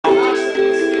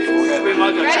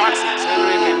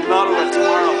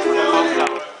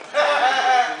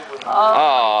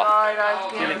Oh.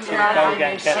 Go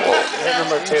again, get it.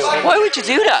 Number 2. Why would you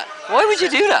do that? Why would you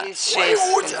do that?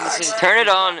 Turn it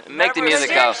on, make the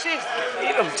music go.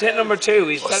 Hit number 2.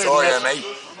 He's better than mate.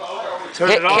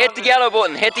 Hit the yellow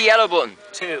button, hit the yellow button.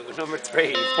 2, number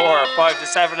 3, 4, 5 to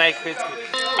 7, 8. Listen.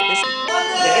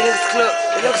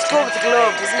 It looks good with the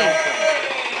glove, doesn't it?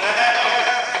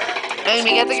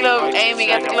 Amy, get the glove. Amy,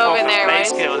 get the glove in there, right?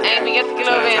 Amy, get the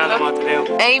glove in. Look.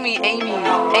 Amy.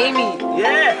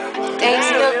 Yeah.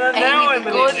 Amy, look. Amy,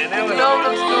 the glove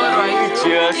looks good, right?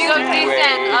 You go to this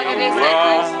end. I'll go this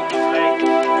end.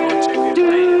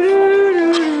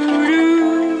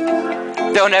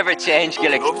 Don't ever change,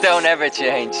 Gillick. Don't ever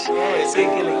change.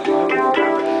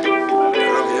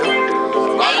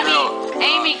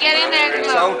 Amy, get in there, the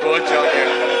glove. So good, John.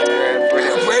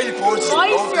 Brady Punch.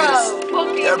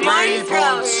 Brady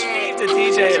Punch. Leave the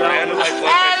DJ alone.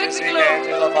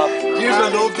 You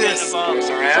love this. Marty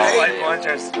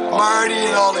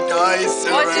and all the guys.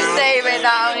 What's your say about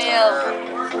that,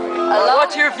 O'Neill?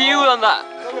 What's your view on that?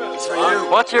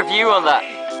 What's your view on that?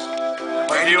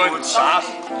 My view on Shaft.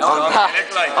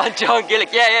 On John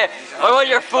Gillick, yeah. I want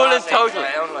your full and total.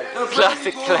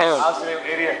 Classic clown. Absolute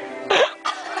idiot.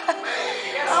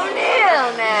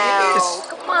 O'Neill now.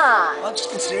 Come on. I'm just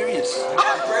being serious.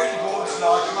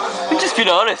 I'm just being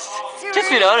honest. Just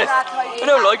being honest. I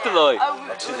don't like the lie.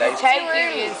 Too late. Take you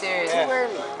being serious. Or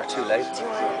too late.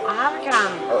 I have a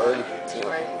can. Or early. Too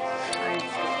early.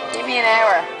 Give me an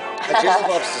hour. Jizzle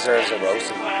Pops deserves a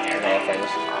roasting in all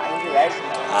fairness. Yeah.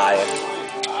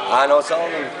 I know it's all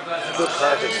in good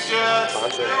practice.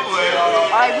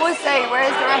 I would say,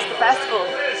 where's the rest of the festival?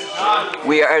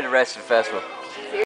 We are the rest of the festival.